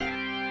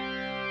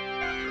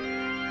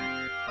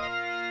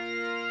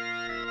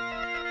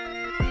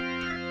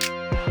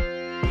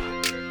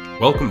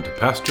Welcome to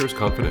Pastors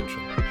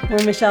Confidential.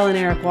 We're Michelle and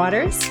Eric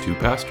Waters. Two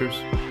pastors,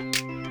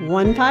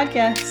 one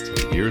podcast.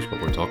 and here's what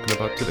we're talking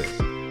about today.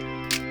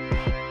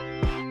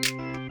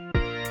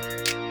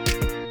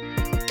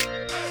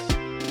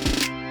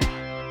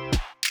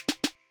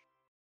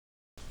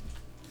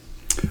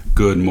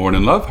 Good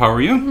morning, love. How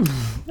are you?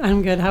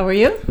 I'm good. How are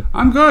you?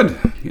 I'm good.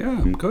 Yeah,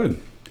 I'm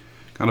good.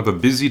 Kind of a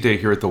busy day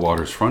here at the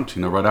waterfront.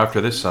 Right after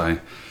this, I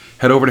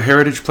head over to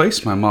Heritage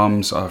Place. My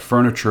mom's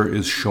furniture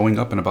is showing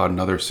up in about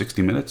another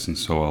 60 minutes, and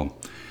so I'll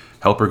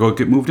help her go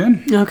get moved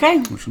in. Okay.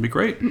 Which will be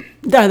great.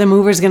 Are the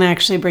movers going to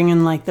actually bring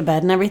in like the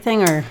bed and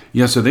everything, or?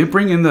 Yeah, so they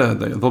bring in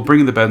they'll bring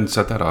in the bed and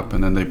set that up,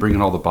 and then they bring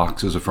in all the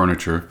boxes of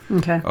furniture.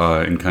 Okay.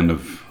 And kind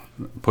of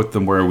put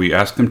them where we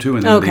ask them to,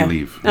 and then they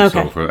leave. And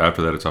Okay. so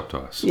after that, it's up to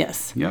us.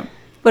 Yes. Yeah.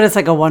 But it's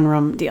like a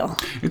one-room deal.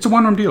 It's a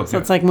one-room deal. So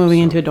it's like moving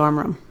into a dorm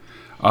room.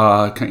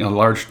 A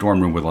large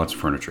dorm room with lots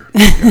of furniture.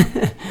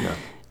 Yeah.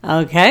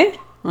 Okay.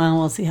 Well,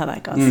 we'll see how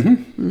that goes.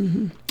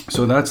 Mm-hmm.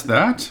 So that's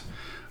that.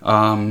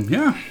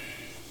 Yeah.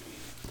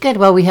 Good.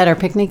 Well, we had our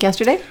picnic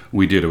yesterday.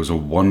 We did. It was a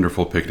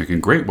wonderful picnic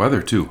and great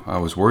weather, too. I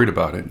was worried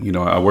about it.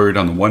 I worried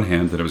on the one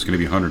hand that it was going to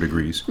be 100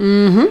 degrees.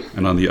 Mm-hmm.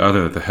 And on the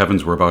other that the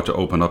heavens were about to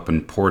open up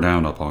and pour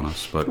down upon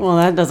us. But well,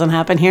 that doesn't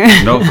happen here.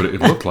 No, but it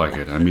looked like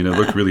it. It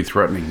looked really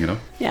threatening,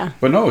 Yeah.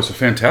 But no, it's a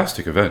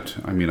fantastic event.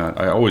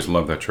 I always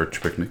love that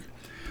church picnic.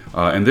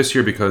 And this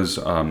year, because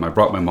I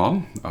brought my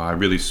mom, I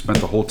really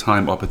spent the whole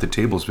time up at the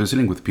tables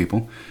visiting with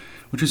people,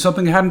 which is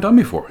something I hadn't done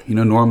before.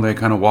 Normally I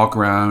kind of walk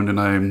around and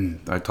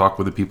I talk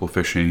with the people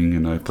fishing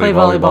and I play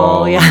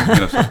volleyball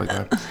and, stuff like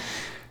that.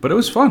 But it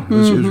was fun. It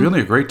was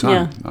really a great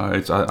time.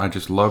 Yeah. I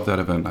just love that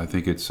event. I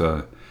think it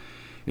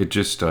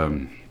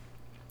kind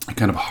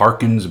of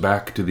harkens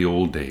back to the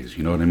old days.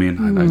 You know what I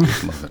mean? I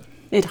just love it.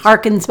 It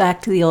harkens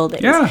back to the old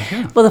days.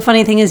 Yeah. Well, the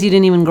funny thing is you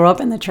didn't even grow up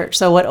in the church.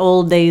 So what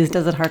old days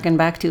does it harken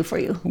back to for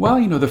you? Well,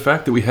 the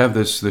fact that we have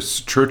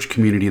this church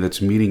community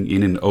that's meeting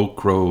in an oak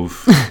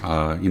grove,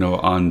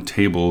 on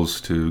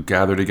tables to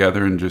gather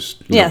together and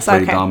just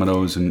play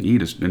dominoes and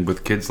eat, and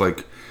with kids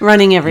like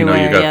running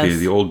everywhere. You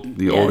got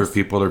the older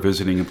people are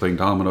visiting and playing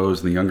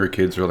dominoes, and the younger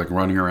kids are like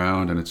running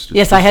around, and it's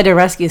just I had to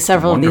rescue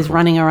several wonderful. of these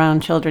running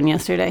around children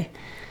yesterday.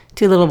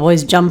 Two little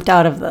boys jumped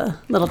out of the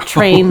little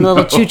train,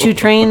 little choo-choo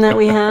train that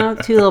we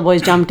have. Two little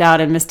boys jumped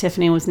out, and Miss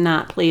Tiffany was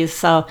not pleased.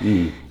 So,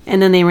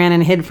 and then they ran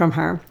and hid from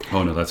her.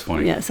 Oh no, that's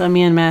funny. Yeah, so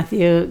me and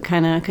Matthew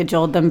kind of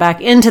cajoled them back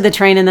into the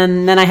train, and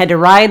then I had to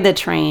ride the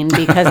train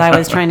because I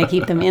was trying to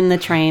keep them in the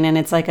train, and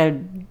it's like a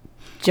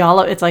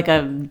bouncy,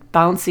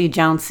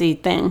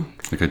 jouncy thing.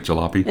 Like a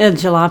jalopy? A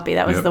jalopy,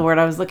 that was the word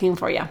I was looking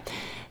for, yeah.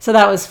 So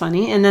that was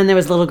funny. And then there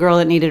was a little girl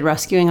that needed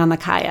rescuing on the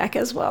kayak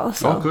as well.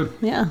 So, good.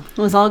 Yeah, it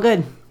was all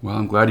good. Well,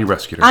 I'm glad you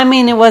rescued her.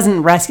 It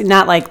wasn't rescue,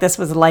 not like this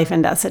was a life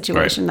and death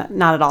situation. Right.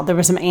 Not at all. There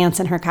were some ants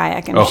in her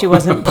kayak, and she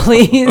wasn't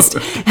pleased,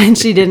 and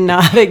she didn't know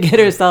how to get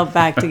herself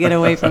back to get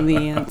away from the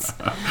ants.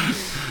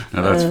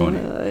 Now that's funny.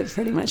 It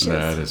pretty much is.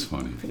 That is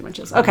funny. Pretty much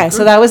is. Okay,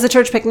 so that was the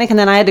church picnic, and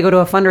then I had to go to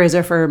a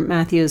fundraiser for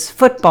Matthew's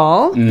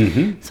football.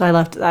 Mm-hmm. So I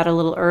left that a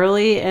little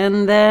early,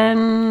 and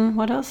then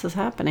what else is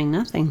happening?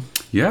 Nothing.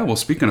 Yeah, well,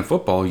 speaking of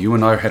football, you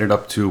and I are headed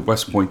up to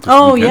West Point this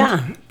weekend.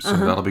 Yeah. So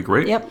that'll be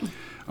great. Yep.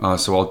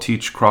 So I'll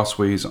teach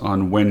Crossways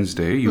on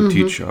Wednesday. You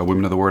teach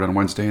Women of the Word on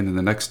Wednesday, and then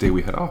the next day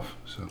we head off.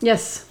 So.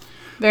 Yes.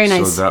 Very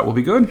nice. So that will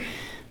be good.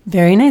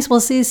 Very nice.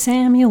 We'll see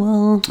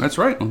Samuel. That's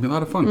right. It'll be a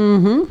lot of fun.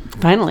 Mm-hmm.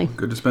 Finally.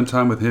 Good to spend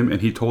time with him.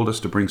 And he told us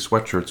to bring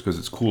sweatshirts because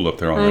it's cool up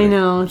there already. I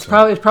know. It's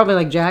probably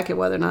like jacket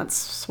weather, not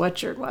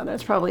sweatshirt weather.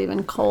 It's probably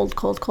even cold.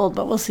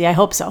 But we'll see. I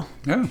hope so.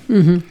 Yeah.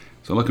 Mm-hmm.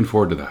 So looking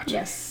forward to that.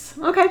 Yes.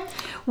 Okay.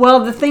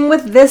 Well, the thing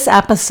with this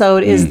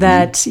episode is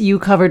that you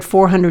covered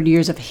 400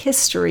 years of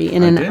history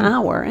in an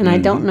hour. And I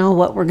don't know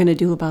what we're going to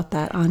do about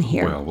that on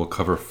here. Well, we'll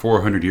cover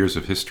 400 years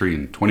of history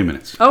in 20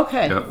 minutes.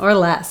 Okay. Yep. Or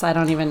less. I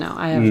don't even know.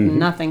 I have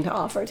nothing to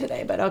offer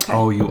today, but okay.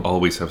 Oh, you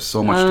always have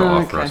so much to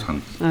offer us,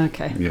 hon.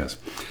 Okay. Yes.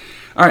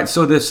 All right,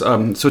 so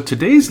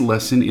today's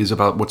lesson is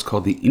about what's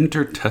called the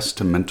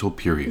Intertestamental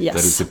Period. Yes.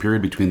 That is the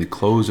period between the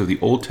close of the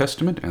Old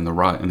Testament and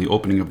the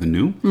opening of the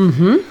New.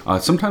 Mm-hmm.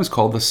 Sometimes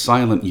called the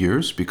silent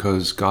years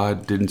because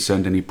God didn't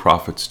send any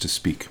prophets to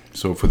speak.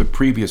 So for the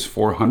previous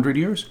 400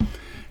 years,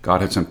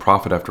 God had sent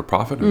prophet after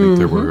prophet. I think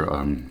there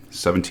were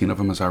 17 of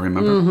them, as I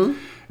remember. Mm-hmm.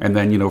 And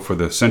then, for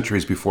the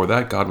centuries before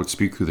that, God would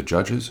speak through the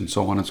judges and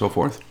so on and so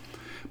forth.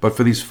 But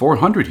for these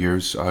 400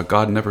 years,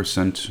 God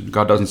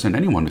doesn't send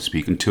anyone to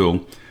speak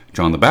until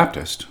John the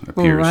Baptist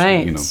appears,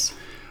 right.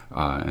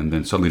 And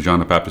then suddenly John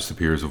the Baptist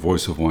appears, a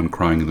voice of one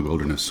crying in the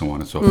wilderness, so on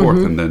and so forth,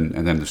 and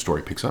then the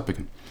story picks up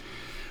again.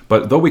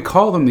 But though we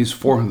call these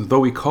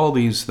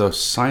the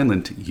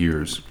silent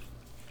years,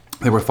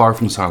 they were far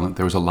from silent.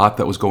 There was a lot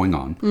that was going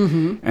on,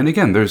 and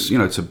again, there's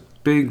it's a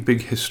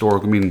big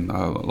historical.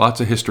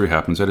 Lots of history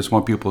happens. I just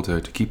want people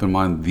to keep in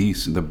mind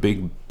the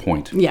big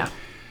point. Yeah.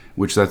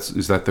 Is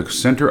that the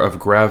center of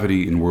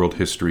gravity in world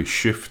history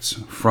shifts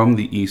from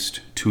the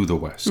east to the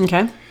west.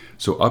 Okay.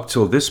 So up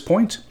till this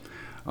point,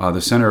 the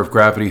center of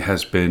gravity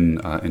has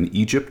been in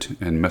Egypt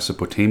and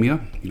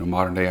Mesopotamia,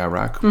 modern-day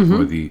Iraq,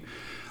 where the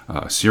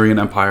Assyrian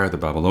Empire, the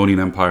Babylonian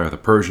Empire, the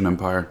Persian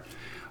Empire.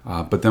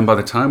 But then by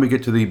the time we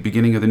get to the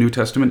beginning of the New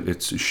Testament,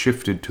 it's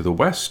shifted to the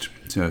west,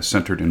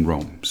 centered in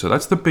Rome. So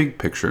that's the big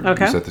picture,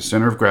 is that the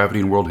center of gravity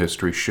in world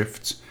history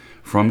shifts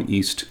from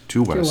east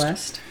to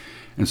west.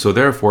 And so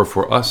therefore,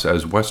 for us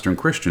as Western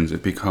Christians,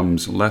 it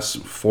becomes less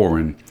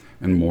foreign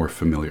and more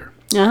familiar.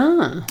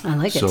 Ah, I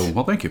like it.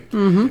 Well, thank you.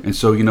 Mm-hmm. And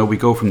so, we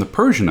go from the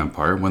Persian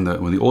Empire, when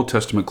the Old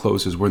Testament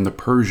closes, we're in the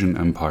Persian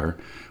Empire,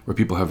 where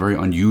people have very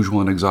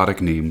unusual and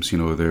exotic names.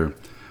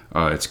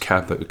 It's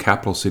the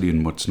capital city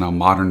in what's now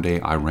modern-day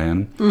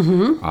Iran.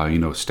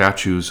 Mm-hmm.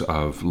 Statues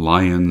of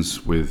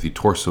lions with the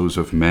torsos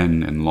of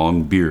men and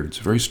long beards.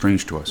 Very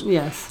strange to us.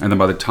 Yes. And then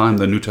by the time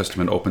the New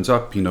Testament opens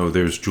up,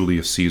 there's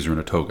Julius Caesar in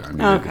a toga. I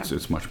mean,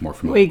 it's much more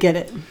familiar. We get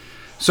it.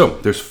 So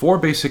there's 4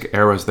 basic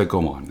eras that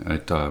go on.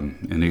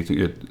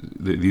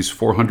 These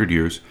 400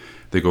 years,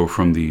 they go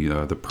from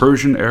the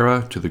Persian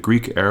era to the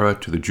Greek era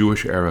to the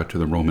Jewish era to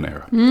the Roman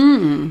era.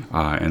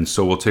 And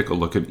so we'll take a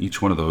look at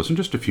each one of those in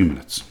just a few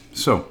minutes.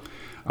 So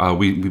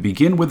we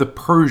begin with the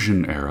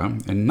Persian era,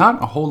 and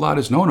not a whole lot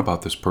is known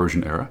about this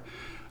Persian era.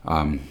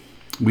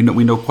 We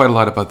know quite a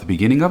lot about the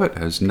beginning of it,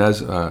 as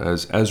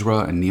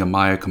Ezra and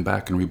Nehemiah come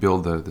back and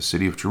rebuild the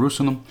city of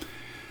Jerusalem.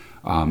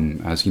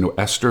 As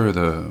Esther,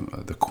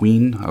 the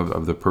queen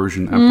of the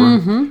Persian emperor.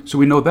 Mm-hmm. So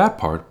we know that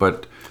part,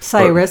 but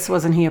Cyrus,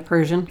 wasn't he a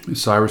Persian?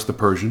 Cyrus the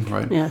Persian,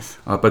 right? Yes.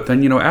 But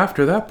then,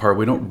 after that part,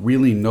 we don't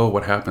really know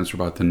what happens for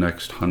about the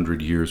next 100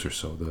 years or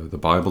so. The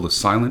Bible is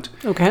silent.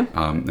 Okay.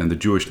 And the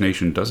Jewish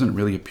nation doesn't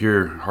really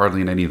appear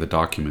hardly in any of the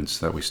documents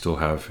that we still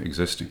have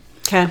existing.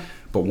 Okay.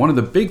 But one of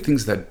the big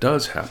things that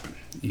does happen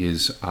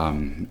is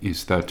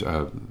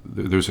that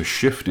there's a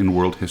shift in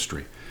world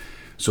history.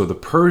 So the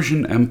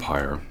Persian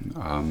Empire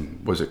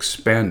was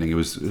expanding. It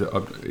was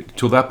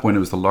till that point, it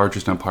was the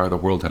largest empire the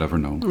world had ever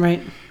known.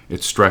 Right.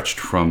 It stretched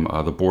from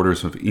the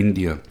borders of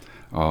India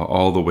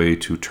all the way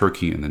to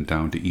Turkey and then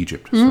down to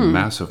Egypt. So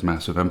massive,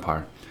 massive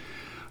empire.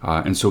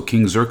 And so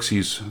King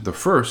Xerxes I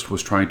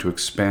was trying to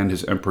expand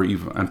his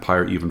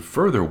empire even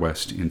further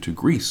west into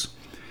Greece.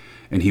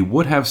 And he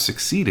would have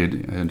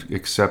succeeded,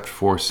 except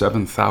for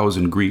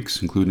 7,000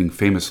 Greeks, including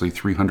famously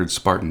 300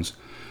 Spartans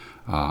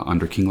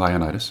under King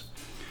Leonidas,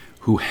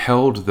 who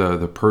held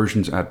the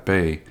Persians at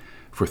bay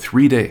for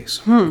 3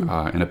 days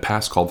in a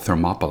pass called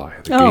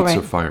Thermopylae, the Gates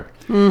of Fire.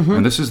 Mm-hmm.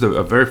 And this is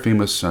a very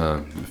famous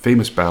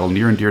battle,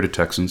 near and dear to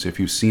Texans. If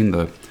you've seen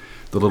the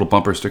little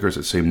bumper stickers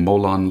that say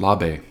Molon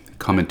Labe,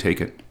 come and take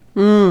it.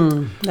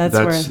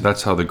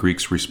 That's how the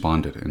Greeks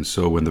responded. And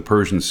so when the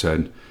Persians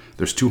said,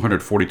 there's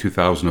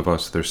 242,000 of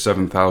us, there's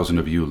 7,000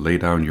 of you, lay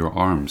down your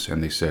arms.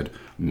 And they said,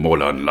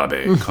 Molon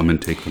Labe, come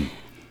and take them.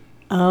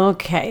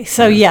 Okay,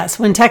 so yes,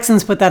 when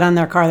Texans put that on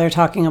their car, they're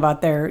talking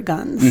about their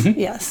guns. Mm-hmm.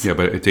 Yes. Yeah,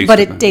 but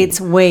it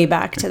dates way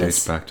back to this. It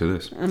dates back to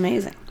this.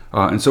 Amazing.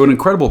 And so an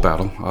incredible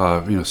battle.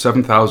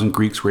 7,000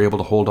 Greeks were able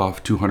to hold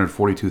off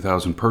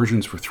 242,000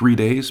 Persians for 3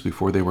 days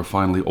before they were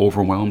finally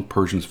overwhelmed.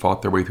 Persians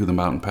fought their way through the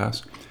mountain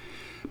pass.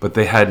 But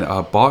they had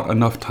bought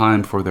enough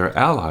time for their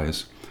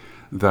allies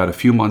that a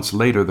few months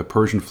later, the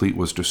Persian fleet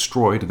was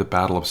destroyed at the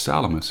Battle of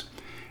Salamis.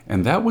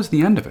 And that was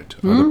the end of it.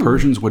 The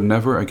Persians would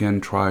never again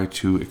try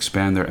to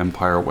expand their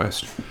empire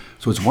west.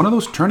 So it's one of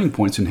those turning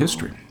points in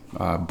history.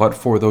 But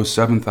for those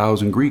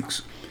 7,000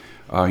 Greeks,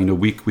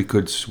 we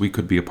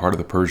could be a part of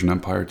the Persian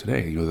Empire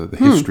today. The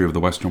history of the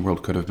Western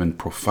world could have been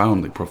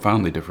profoundly,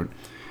 profoundly different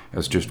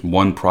as just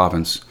one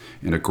province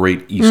in a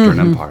great Eastern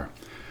empire.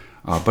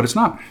 But it's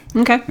not.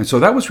 Okay. And so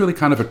that was really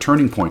kind of a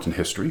turning point in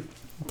history.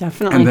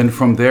 Definitely. And then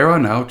from there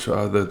on out,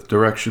 the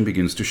direction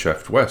begins to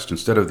shift west.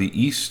 Instead of the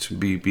east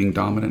being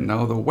dominant,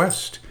 now the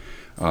west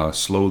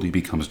slowly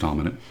becomes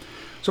dominant.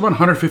 So about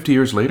 150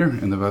 years later,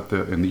 in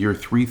the year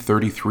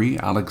 333,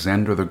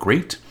 Alexander the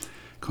Great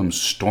comes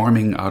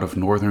storming out of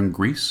northern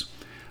Greece,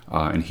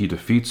 and he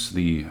defeats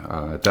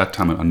at that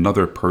time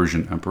another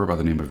Persian emperor by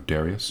the name of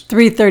Darius.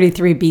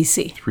 333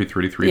 BC.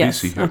 333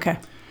 yes. BC. Yeah. Okay.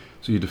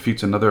 So he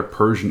defeats another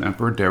Persian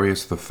emperor,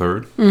 Darius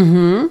III,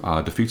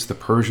 defeats the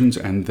Persians,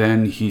 and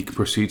then he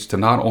proceeds to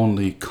not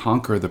only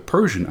conquer the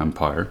Persian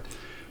Empire,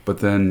 but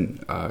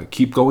then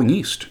keep going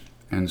east.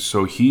 And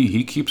so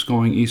he keeps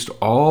going east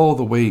all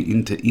the way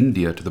into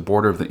India to the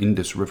border of the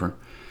Indus River,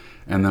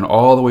 and then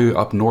all the way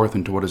up north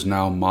into what is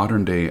now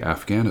modern-day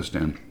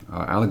Afghanistan.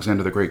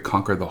 Alexander the Great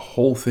conquered the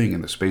whole thing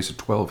in the space of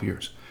 12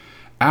 years.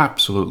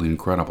 Absolutely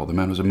incredible. The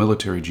man was a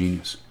military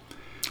genius.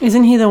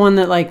 Isn't he the one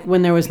that, like,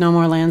 when there was no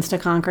more lands to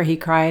conquer, he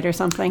cried or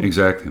something?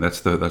 Exactly.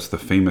 That's the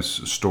famous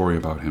story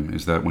about him,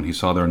 is that when he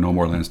saw there are no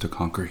more lands to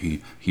conquer,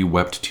 he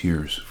wept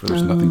tears, for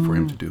there's nothing for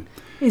him to do.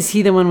 Is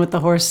he the one with the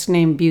horse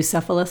named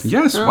Bucephalus?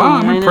 Yes. Wow,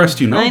 I'm impressed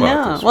you know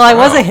about this. Well, I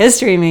was a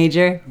history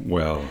major.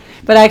 Well.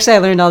 But actually, I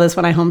learned all this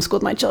when I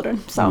homeschooled my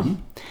children. So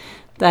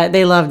that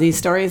they love these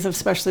stories,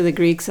 especially the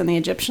Greeks and the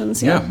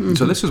Egyptians. Yeah.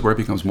 So this is where it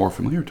becomes more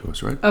familiar to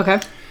us, right? Okay.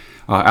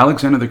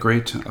 Alexander the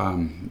Great,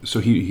 so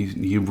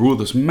he ruled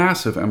this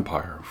massive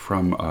empire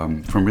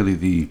from really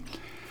the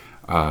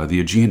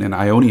Aegean and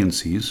Ionian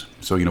seas.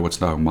 So what's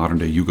now modern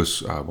day it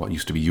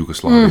used to be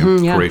Yugoslavia,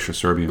 Croatia,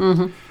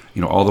 Serbia,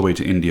 all the way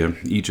to India,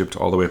 Egypt,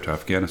 all the way up to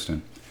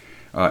Afghanistan.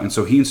 And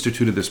so he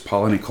instituted this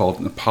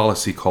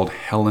policy called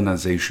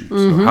Hellenization.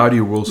 So how do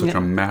you rule such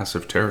a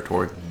massive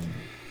territory?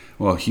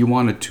 Well, he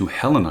wanted to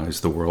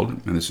Hellenize the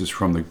world, and this is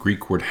from the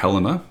Greek word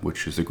Helena,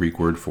 which is the Greek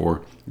word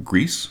for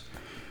Greece,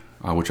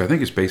 which I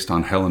think is based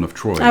on Helen of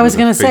Troy. I was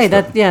going to say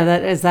that. Yeah,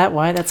 is that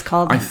why that's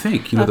called? I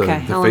think the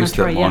face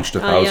that launched a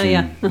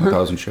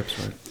thousand ships,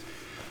 right?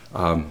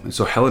 And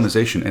so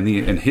Hellenization,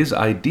 and his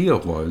idea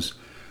was,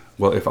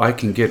 well, if I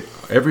can get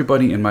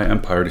everybody in my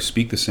empire to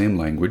speak the same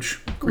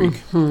language,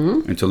 Greek,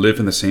 and to live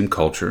in the same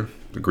culture,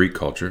 the Greek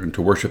culture, and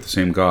to worship the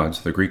same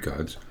gods, the Greek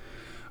gods,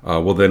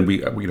 well, then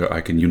I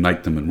can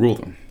unite them and rule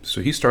them.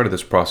 So he started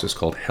this process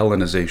called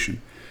Hellenization,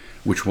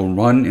 which will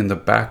run in the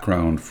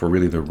background for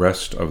really the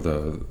rest of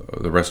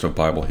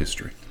Bible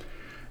history,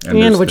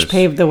 and which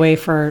paved the way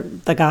for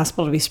the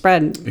gospel to be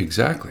spread.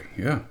 Exactly,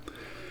 yeah.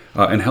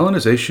 And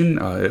Hellenization,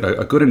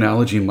 a good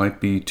analogy might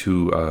be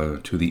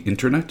to the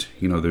internet.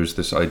 There's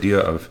this idea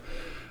of,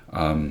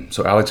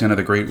 so Alexander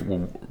the Great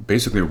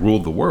basically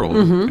ruled the world,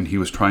 and he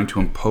was trying to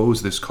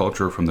impose this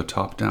culture from the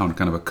top down,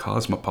 kind of a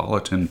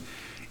cosmopolitan,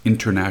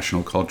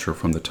 international culture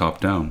from the top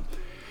down.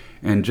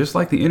 And just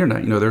like the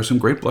internet, there are some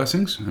great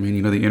blessings. I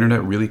mean, the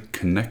internet really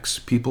connects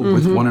people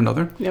with one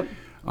another. Yep.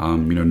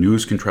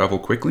 News can travel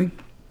quickly.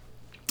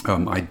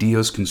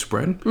 Ideas can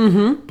spread,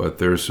 but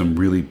there's some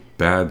really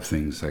bad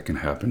things that can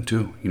happen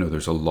too.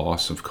 There's a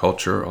loss of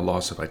culture, a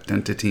loss of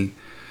identity.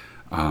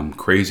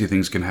 Crazy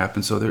things can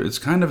happen. So it's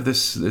kind of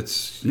this.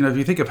 If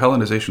you think of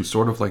Hellenization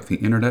sort of like the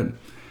internet,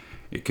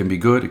 it can be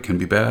good, it can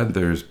be bad.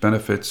 There's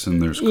benefits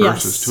and there's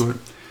curses to it.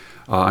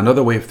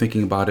 Another way of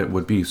thinking about it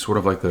would be sort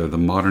of like the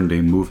modern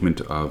day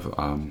movement of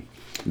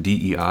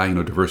DEI,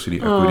 diversity,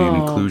 equity, and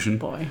inclusion,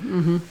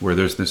 where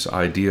there's this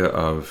idea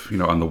of,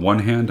 on the one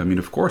hand, I mean,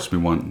 of course, we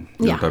want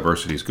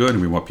diversity is good,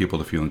 and we want people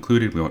to feel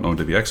included. We want no one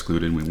to be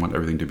excluded. And we want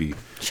everything to be,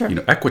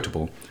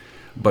 equitable.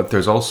 But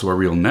there's also a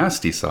real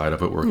nasty side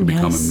of it where it can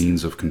become a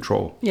means of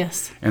control.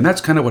 Yes. And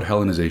that's kind of what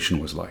Hellenization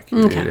was like.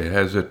 Okay. It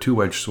has a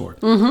two-edged sword.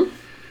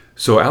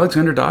 So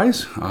Alexander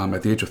dies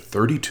at the age of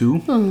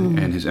 32,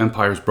 and his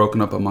empire is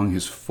broken up among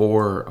his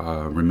four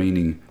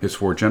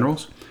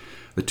generals.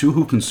 The two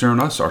who concern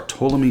us are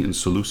Ptolemy and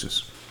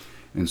Seleucus.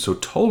 And so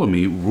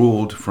Ptolemy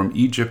ruled from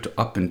Egypt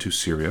up into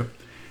Syria,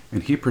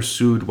 and he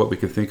pursued what we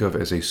could think of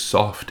as a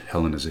soft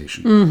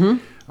Hellenization.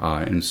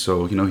 And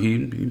so, he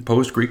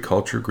imposed Greek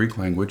culture, Greek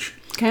language.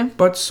 Okay.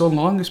 But so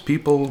long as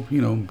people,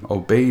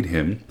 obeyed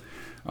him,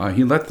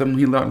 he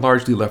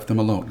largely left them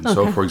alone. And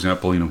so, for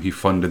example, he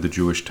funded the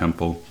Jewish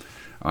temple.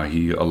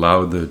 He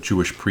allowed the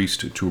Jewish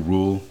priest to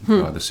rule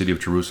the city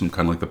of Jerusalem,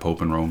 kind of like the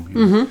Pope in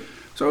Rome.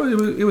 So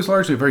it was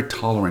largely a very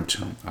tolerant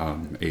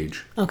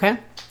age. Okay.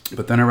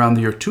 But then around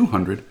the year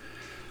 200,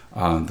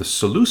 the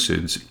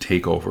Seleucids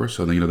take over.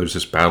 So there's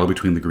this battle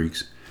between the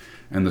Greeks,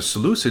 and the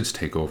Seleucids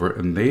take over,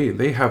 and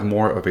they have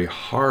more of a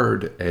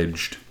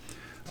hard-edged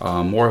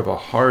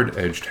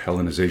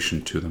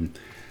Hellenization to them,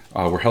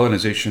 where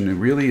Hellenization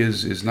really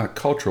is not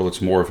cultural;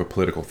 it's more of a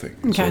political thing.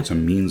 Okay. So it's a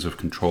means of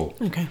control.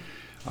 Okay.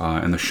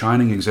 And the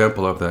shining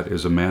example of that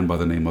is a man by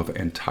the name of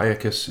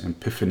Antiochus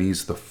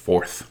Epiphanes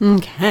IV.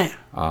 Okay.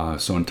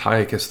 So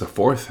Antiochus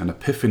IV and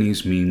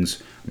Epiphanes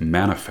means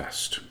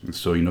manifest.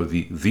 So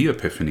the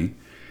Epiphany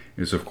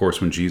is, of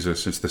course, when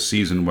Jesus. It's the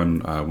season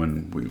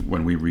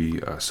when we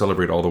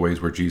celebrate all the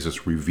ways where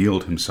Jesus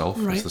revealed himself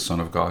as the Son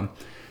of God,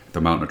 at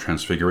the Mountain of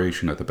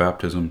Transfiguration, at the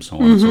baptism, so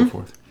on and so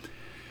forth.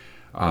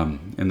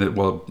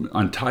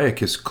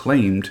 Antiochus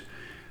claimed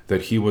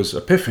that he was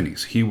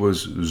Epiphanes. He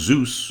was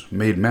Zeus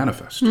made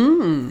manifest.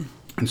 And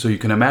so you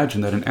can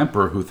imagine that an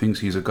emperor who thinks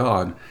he's a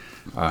god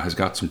has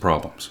got some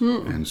problems.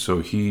 And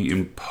so he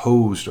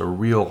imposed a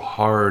real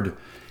hard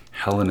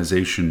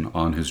Hellenization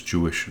on his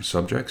Jewish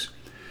subjects,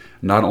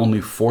 not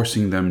only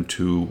forcing them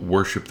to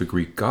worship the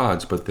Greek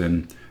gods, but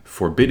then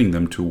forbidding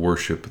them to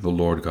worship the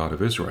Lord God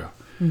of Israel.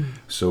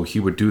 So he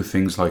would do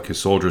things like his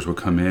soldiers would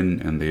come in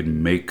and they'd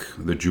make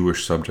the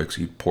Jewish subjects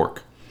eat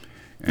pork.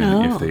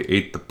 And if they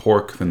ate the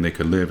pork, then they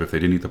could live. If they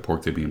didn't eat the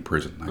pork, they'd be in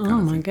prison. That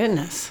kind of thing.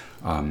 Goodness!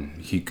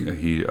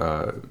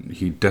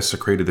 He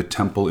desecrated the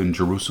temple in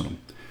Jerusalem.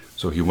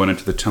 So he went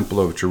into the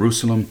temple of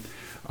Jerusalem,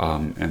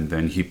 and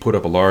then he put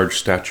up a large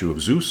statue of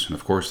Zeus. And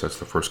of course, that's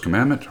the first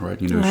commandment, right?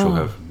 Do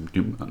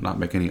not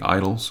make any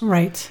idols.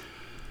 Right.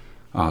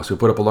 So he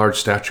put up a large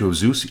statue of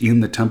Zeus in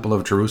the temple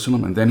of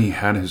Jerusalem, and then he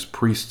had his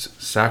priests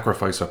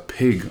sacrifice a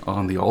pig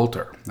on the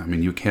altar. I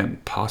mean, you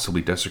can't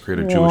possibly desecrate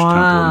a Jewish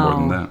temple more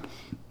than that.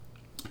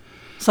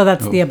 So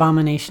that's the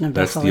abomination of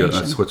desolation.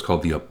 That's what's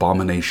called the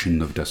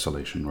abomination of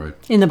desolation, right?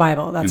 In the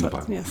Bible.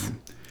 Yes.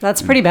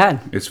 That's pretty bad.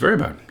 It's very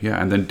bad, yeah.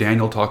 And then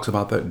Daniel talks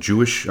about that.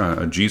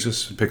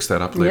 Jesus picks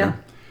that up later.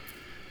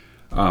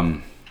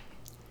 Yeah.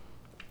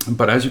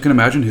 But as you can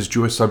imagine, his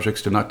Jewish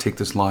subjects did not take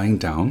this lying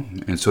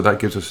down. And so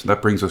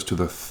that brings us to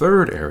the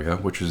third area,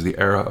 which is the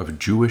era of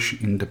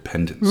Jewish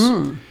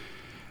independence.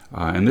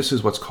 And this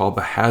is what's called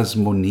the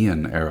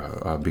Hasmonean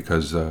era,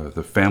 because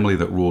the family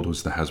that ruled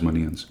was the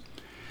Hasmoneans.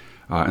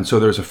 And so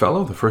there's a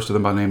fellow, the first of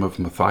them by the name of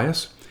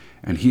Matthias,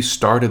 And he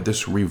started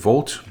this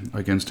revolt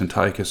against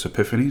Antiochus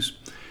Epiphanes.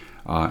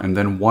 And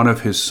then one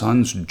of his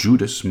sons,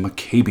 Judas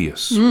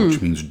Maccabeus,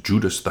 which means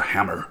Judas the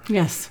Hammer.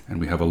 Yes. And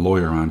we have a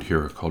lawyer around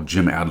here called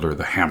Jim Adler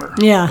the Hammer.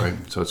 Yeah.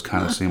 Right? So it's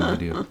kind of the same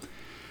idea.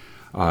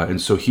 And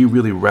so he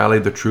really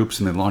rallied the troops,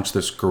 and they launched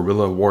this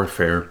guerrilla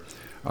warfare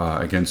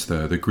against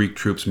the Greek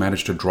troops,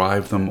 managed to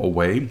drive them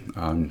away,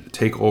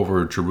 take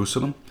over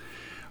Jerusalem,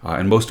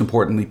 and most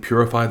importantly,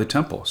 purify the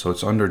temple. So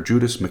it's under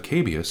Judas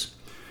Maccabeus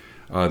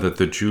that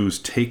the Jews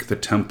take the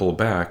temple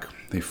back.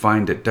 They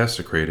find it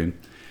desecrated.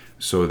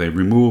 So they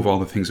remove all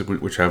the things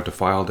which have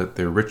defiled it.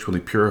 They ritually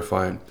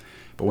purify it.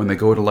 But when they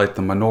go to light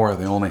the menorah,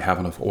 they only have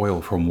enough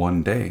oil for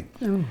one day.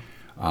 Oh.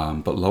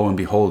 But lo and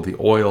behold, the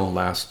oil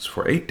lasts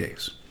for 8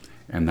 days.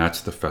 And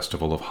that's the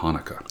festival of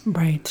Hanukkah.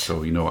 Right.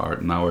 So,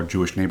 now our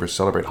Jewish neighbors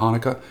celebrate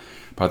Hanukkah.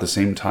 But at the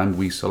same time,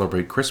 we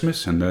celebrate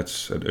Christmas. And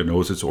it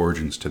owes its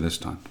origins to this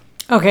time.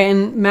 Okay,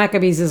 and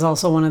Maccabees is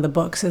also one of the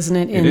books, isn't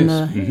it? It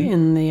is.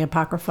 In the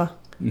Apocrypha.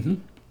 Mm-hmm.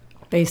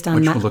 Based on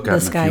Which we'll look at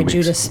this in a few guy, weeks.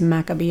 Judas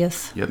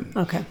Maccabeus. Yep.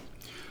 Okay.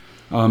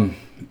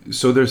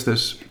 So there's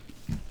this,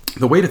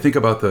 the way to think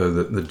about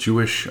the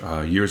Jewish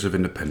years of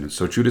independence.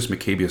 So Judas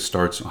Maccabeus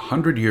starts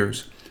 100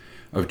 years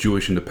of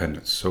Jewish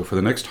independence. So for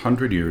the next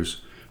 100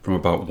 years, from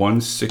about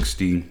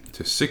 160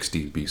 to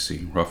 60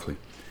 BC, roughly,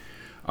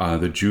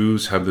 the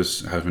Jews have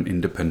an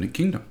independent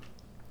kingdom.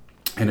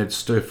 And it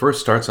first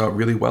starts out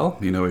really well.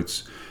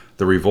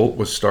 The revolt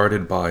was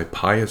started by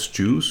pious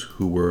Jews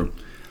who were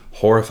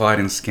horrified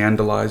and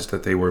scandalized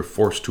that they were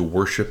forced to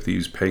worship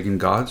these pagan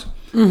gods.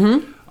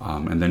 Mm-hmm.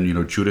 And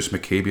then, Judas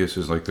Maccabeus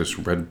is like this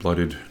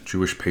red-blooded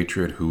Jewish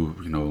patriot who,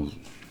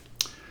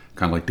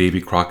 kind of like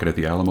Davy Crockett at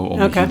the Alamo,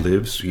 only he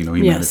lives. He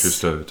manages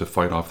to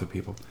fight off the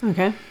people.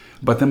 Okay.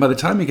 But then by the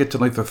time you get to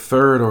like the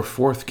third or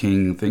fourth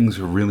king, things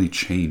have really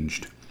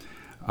changed.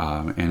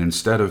 And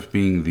instead of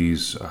being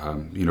these,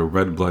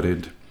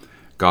 red-blooded,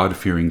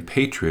 God-fearing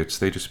patriots,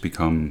 they just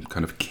become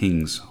kind of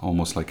kings,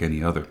 almost like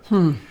any other.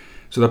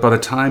 So that by the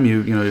time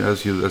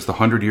as the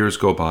 100 years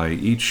go by,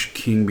 each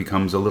king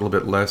becomes a little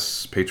bit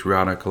less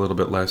patriotic, a little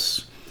bit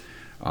less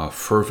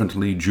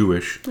fervently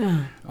Jewish,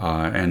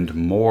 and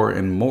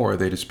more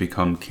they just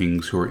become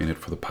kings who are in it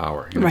for the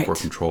power, for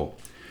control.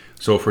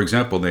 So, for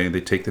example, they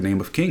take the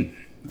name of king,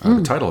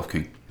 the title of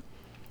king,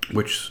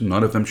 which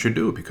none of them should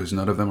do because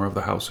none of them are of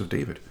the house of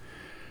David.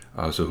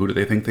 So who do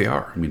they think they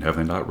are? I mean, have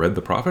they not read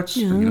the prophets?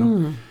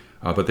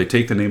 But they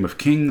take the name of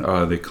king.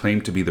 They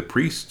claim to be the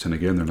priests, and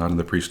again, they're not in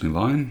the priestly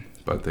line.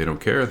 But they don't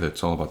care.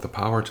 That's all about the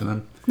power to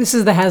them. This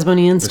is the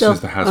Hasmoneans still? This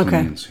is the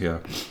Hasmoneans, yeah.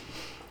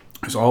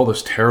 There's all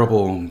this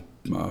terrible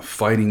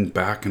fighting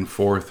back and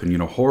forth and,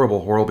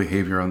 horrible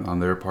behavior on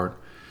their part.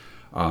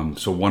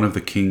 So one of the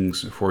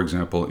kings, for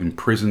example,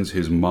 imprisons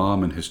his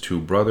mom and his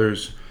two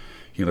brothers.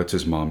 He lets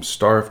his mom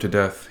starve to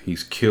death.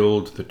 He's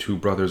killed. The two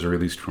brothers are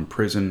released from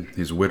prison.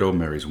 His widow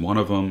marries one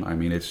of them. I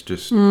mean, it's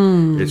just,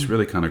 it's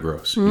really kind of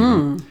gross.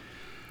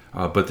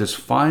 But this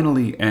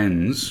finally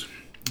ends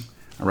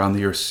around the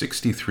year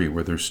 63,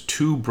 where there's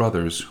two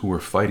brothers who were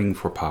fighting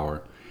for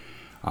power.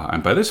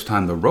 And by this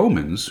time, the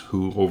Romans,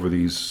 who over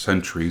these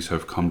centuries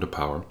have come to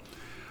power,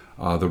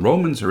 the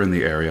Romans are in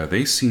the area.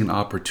 They see an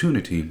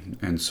opportunity.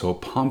 And so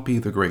Pompey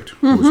the Great,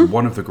 who was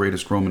one of the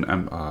greatest Roman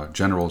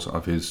generals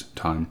of his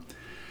time,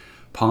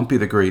 Pompey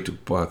the Great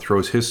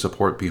throws his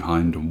support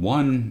behind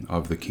one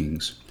of the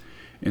kings,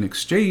 in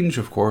exchange,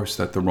 of course,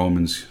 that the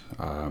Romans,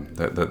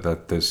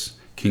 that this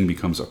king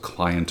becomes a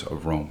client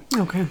of Rome.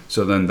 Okay.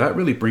 So then that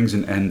really brings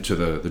an end to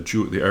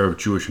the era of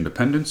Jewish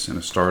independence and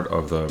a start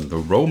of the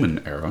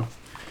Roman era.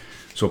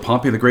 So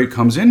Pompey the Great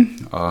comes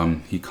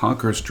in. He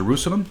conquers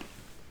Jerusalem.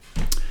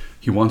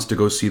 He wants to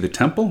go see the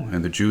temple,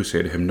 and the Jews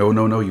say to him,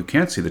 no, you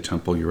can't see the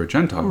temple. You're a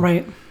Gentile.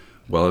 Right.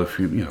 Well, if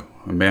a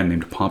man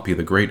named Pompey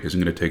the Great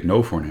isn't going to take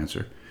no for an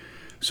answer.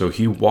 So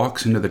he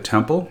walks into the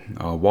temple,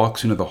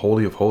 walks into the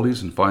Holy of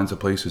Holies, and finds the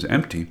place is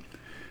empty,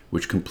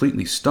 which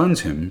completely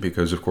stuns him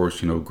because, of course,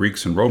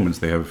 Greeks and Romans,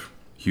 they have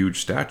huge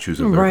statues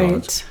of their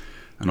gods.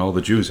 And all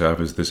the Jews have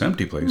is this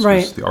empty place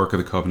because the Ark of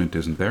the Covenant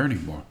isn't there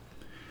anymore.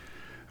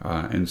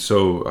 And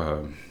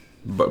so,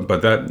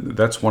 but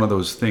that's one of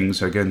those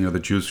things. Again, the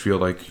Jews feel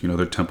like,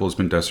 their temple has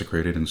been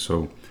desecrated. And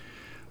so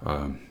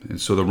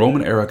the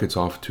Roman era gets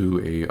off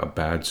to a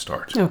bad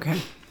start.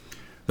 Okay.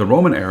 The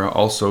Roman era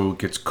also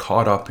gets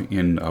caught up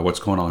in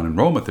what's going on in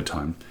Rome at the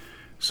time.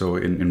 So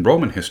in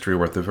Roman history,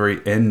 we're at the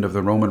very end of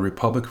the Roman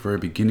Republic, very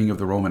beginning of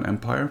the Roman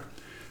Empire.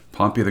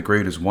 Pompey the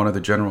Great is one of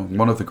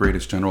the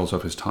greatest generals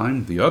of his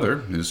time. The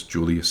other is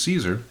Julius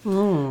Caesar.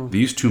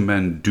 These two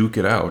men duke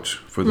it out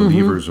for the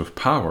levers of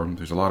power.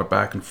 There's a lot of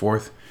back and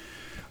forth.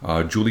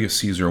 Julius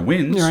Caesar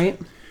wins,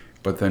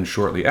 but then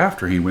shortly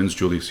after he wins,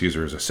 Julius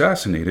Caesar is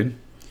assassinated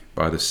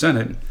by the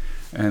Senate.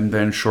 And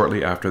then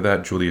shortly after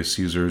that, Julius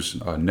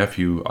Caesar's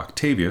nephew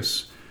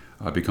Octavius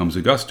becomes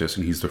Augustus,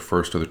 and he's the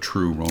first of the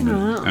true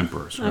Roman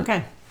emperors. Right?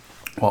 Okay.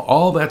 Well,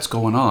 all that's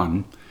going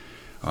on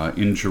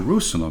in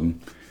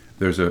Jerusalem.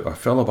 There's a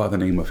fellow by the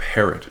name of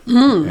Herod,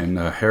 and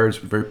Herod's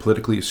very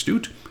politically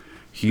astute.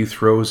 He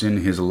throws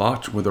in his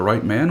lot with the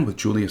right man, with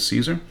Julius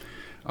Caesar.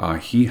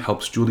 He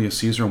helps Julius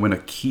Caesar win a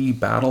key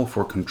battle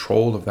for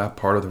control of that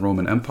part of the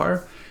Roman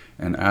Empire.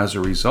 And as a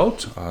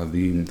result,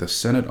 the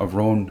Senate of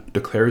Rome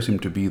declares him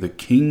to be the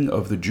king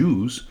of the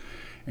Jews.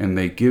 And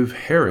they give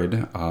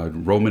Herod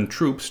Roman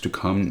troops to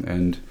come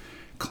and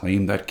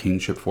claim that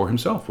kingship for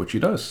himself, which he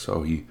does.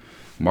 So he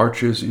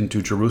marches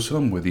into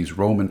Jerusalem with these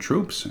Roman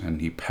troops,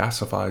 and he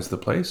pacifies the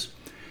place.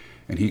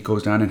 And he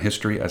goes down in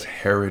history as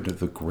Herod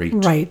the Great.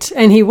 Right.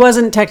 And he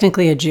wasn't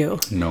technically a Jew.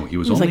 No, he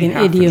was only only like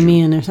half an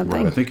Idumean or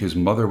something. Right. I think his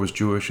mother was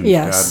Jewish and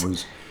yes.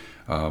 his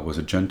dad was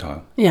a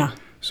Gentile. Yeah.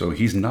 So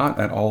he's not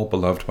at all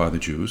beloved by the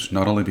Jews,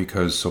 not only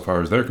because, so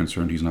far as they're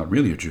concerned, he's not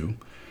really a Jew,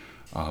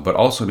 but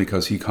also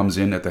because he comes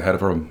in at the head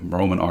of a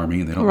Roman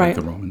army, and they don't like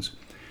the Romans.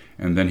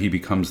 And then he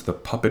becomes the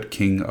puppet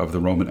king of the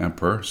Roman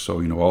emperor.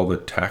 So, all the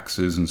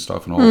taxes and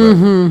stuff and all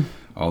that,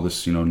 all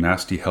this,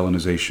 nasty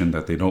Hellenization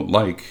that they don't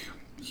like,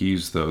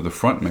 he's the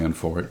front man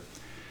for it.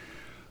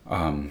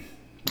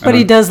 But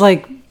he does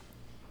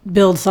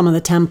build some of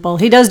the temple.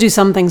 He does do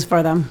some things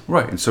for them.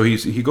 Right. And so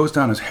he goes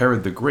down as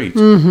Herod the Great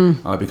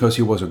because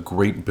he was a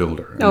great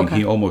builder. I mean,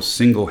 he almost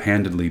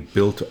single-handedly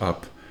built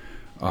up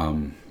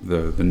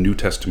the New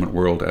Testament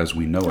world as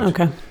we know it.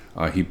 Okay.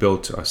 He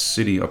built a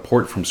city, a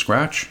port from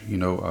scratch.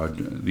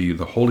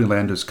 The Holy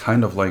Land was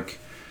kind of like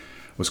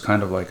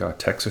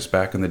Texas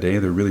back in the day.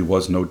 There really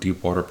was no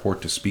deep water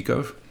port to speak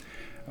of.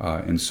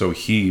 And so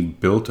he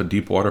built a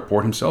deep water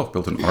port himself,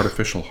 built an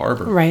artificial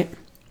harbor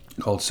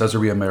called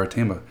Caesarea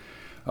Maritima,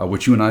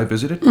 which you and I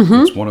visited.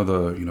 It's one of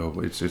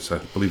the, it's I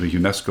believe a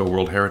UNESCO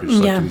World Heritage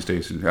Site these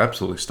days. It's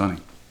absolutely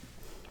stunning.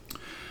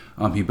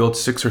 He built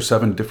 6 or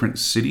 7 different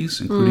cities,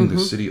 including the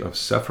city of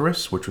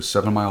Sepphoris, which was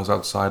 7 miles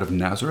outside of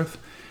Nazareth.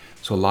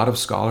 So a lot of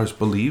scholars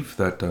believe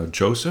that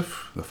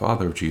Joseph, the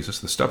father of Jesus,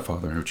 the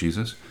stepfather of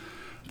Jesus,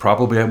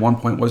 probably at one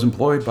point was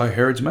employed by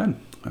Herod's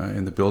men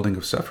in the building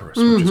of Sepphoris,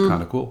 which is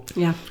kind of cool.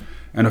 Yeah.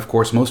 And of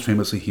course, most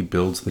famously, he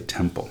builds the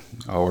temple,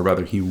 or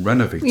rather, he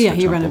renovates the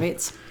temple. Yeah, he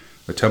renovates.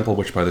 The temple,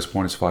 which by this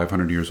point is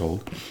 500 years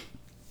old.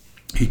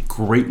 He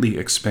greatly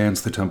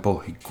expands the temple.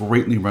 He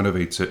greatly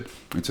renovates it.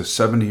 It's a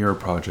 70-year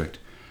project,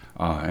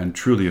 and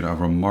truly a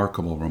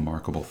remarkable,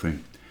 remarkable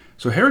thing.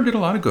 So Herod did a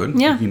lot of good.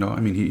 Yeah.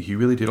 He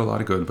really did a lot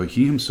of good, but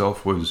he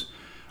himself was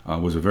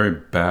a very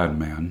bad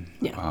man.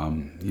 Yeah.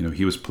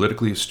 He was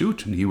politically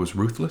astute and he was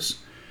ruthless.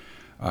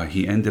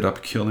 He ended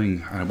up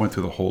killing, I went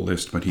through the whole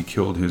list, but he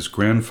killed his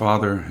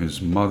grandfather,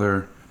 his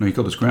mother. No, he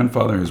killed his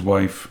grandfather, his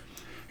wife,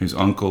 his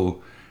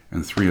uncle,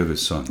 and 3 of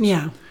his sons.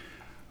 Yeah.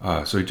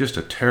 So he's just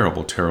a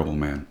terrible, terrible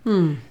man.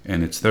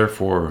 And it's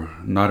therefore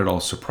not at all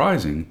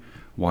surprising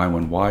why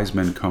when wise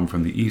men come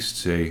from the east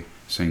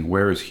saying,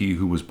 "Where is he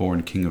who was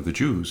born king of the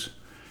Jews?"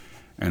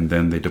 And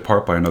then they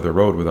depart by another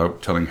road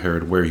without telling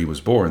Herod where he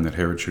was born, that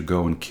Herod should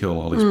go and kill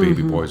all these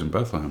baby boys in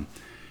Bethlehem,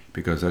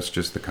 because that's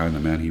just the kind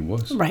of man he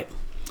was. Right.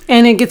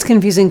 And it gets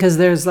confusing because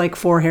there's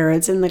 4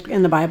 Herods in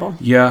the Bible.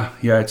 Yeah,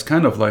 it's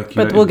kind of like...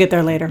 But we'll get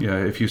there later. Yeah,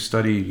 if you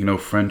study,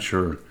 French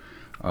or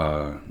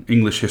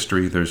English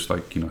history, there's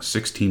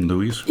 16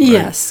 Louis. Right?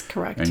 Yes,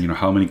 correct. And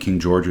how many King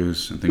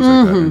Georges and things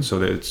like that. And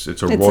so it's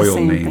a royal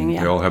name. Thing,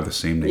 yeah. They all have the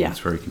same name. Yeah. It's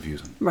very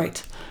confusing.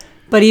 Right.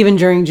 But even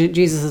during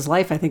Jesus'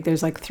 life, I think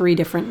there's 3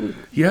 different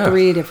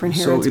Herods.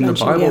 So in the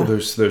Bible, yeah.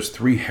 there's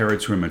 3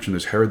 Herods who are mentioned.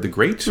 There's Herod the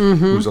Great,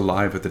 who's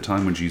alive at the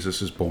time when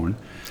Jesus is born.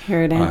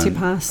 Herod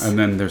Antipas. And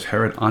then there's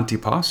Herod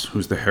Antipas,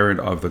 who's the Herod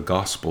of the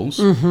Gospels.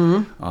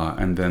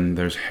 And then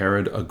there's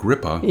Herod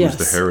Agrippa, who's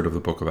the Herod of the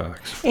Book of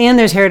Acts. And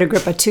there's Herod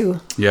Agrippa too.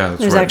 Yeah,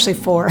 that's there's right. actually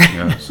 4.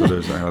 Yeah, so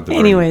there's...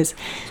 Anyways,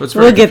 so it's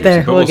very we'll get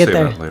there. But We'll get say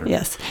there. That later.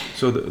 Yes.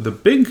 So the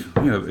big,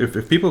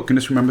 if people can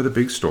just remember the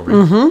big story,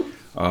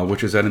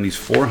 which is that in these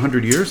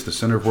 400 years, the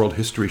center of world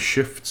history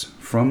shifts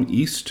from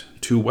east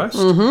to west,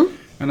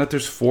 and that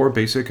there's 4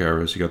 basic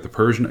eras. You got the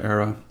Persian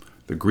era,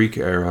 the Greek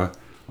era,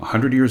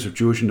 100 years of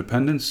Jewish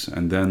independence,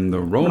 and then the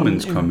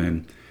Romans come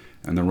in,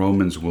 and the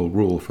Romans will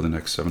rule for the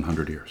next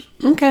 700 years.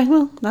 Okay,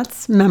 well,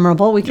 that's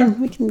memorable. We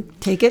can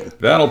take it.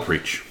 That'll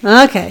preach.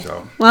 Okay.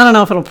 So. Well, I don't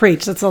know if it'll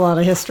preach. That's a lot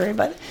of history,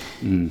 but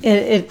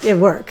it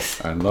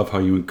works. I love how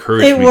you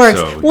encourage me. It works.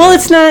 So. Well,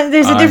 it's not.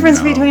 There's a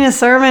difference between a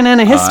sermon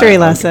and a history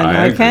lesson.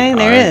 Okay,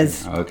 there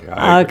is.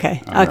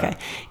 Okay.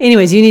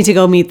 Anyways, you need to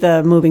go meet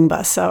the moving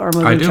bus or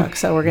moving truck,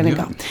 so we're going to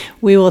go.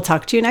 We will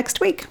talk to you next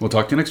week. We'll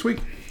talk to you next week.